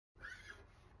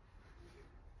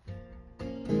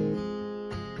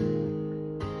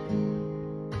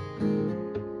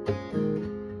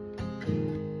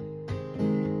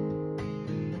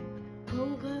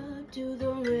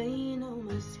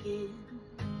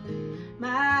My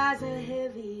eyes are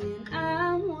heavy and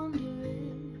I'm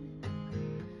wondering.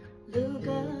 Look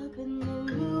up and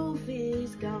the roof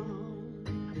is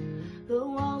gone. The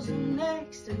walls are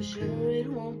next, I'm sure it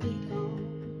won't be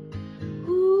gone.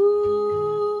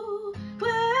 Ooh,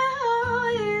 where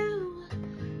are you?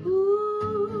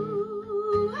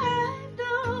 Ooh, I've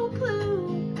no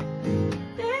clue.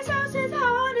 This house is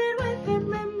haunted with the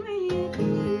memory of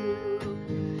you.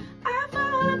 I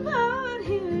fall apart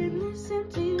here in this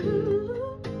empty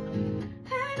room,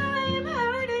 and I am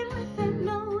hurting without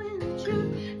knowing the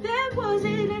truth. There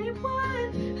wasn't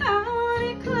anyone I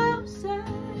wanted closer.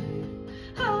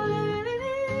 All I really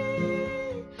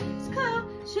need is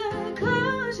closure,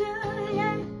 closure,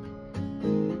 yeah.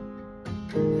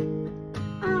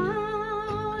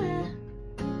 Oh, yeah.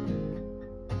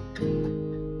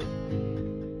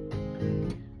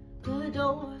 The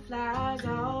door flies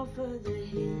off of the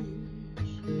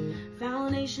hinge,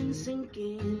 foundation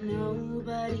sinking,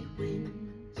 nobody wins.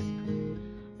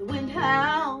 The wind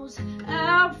howls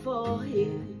out for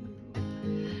you,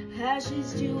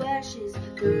 ashes to ashes,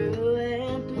 through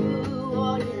and through,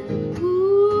 all you.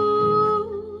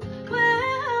 Ooh,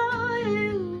 where are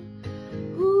you?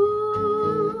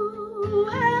 Ooh,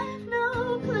 I've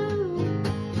no clue.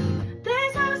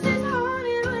 This house is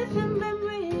haunted with the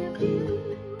memory of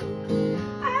you.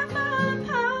 I fall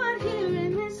apart here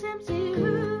in this empty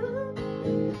room,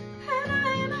 and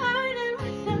I am hurting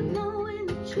without knowing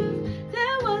the truth.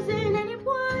 There wasn't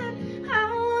anyone I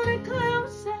wanted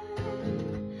closer.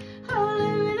 All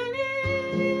I really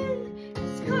need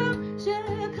is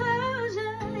closure,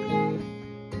 closure, yeah.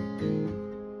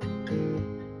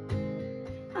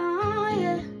 Oh,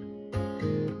 yeah.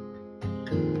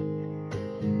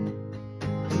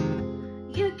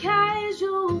 Your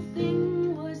casual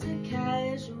thing was a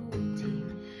casualty.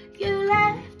 You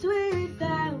left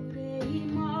without a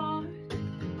mark.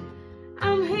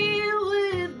 I'm here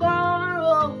with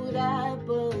borrowed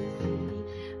apathy.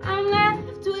 I'm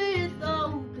left with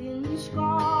open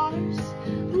scars.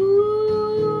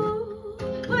 Ooh,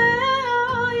 where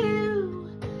are you?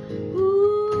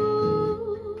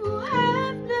 Ooh,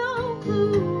 I've no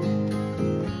clue.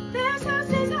 This house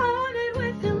is haunted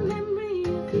with the memory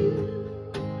of you.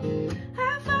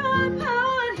 I fall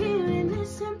apart here in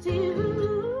this empty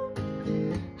room,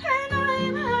 and I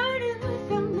am hurting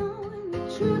without knowing the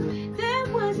truth.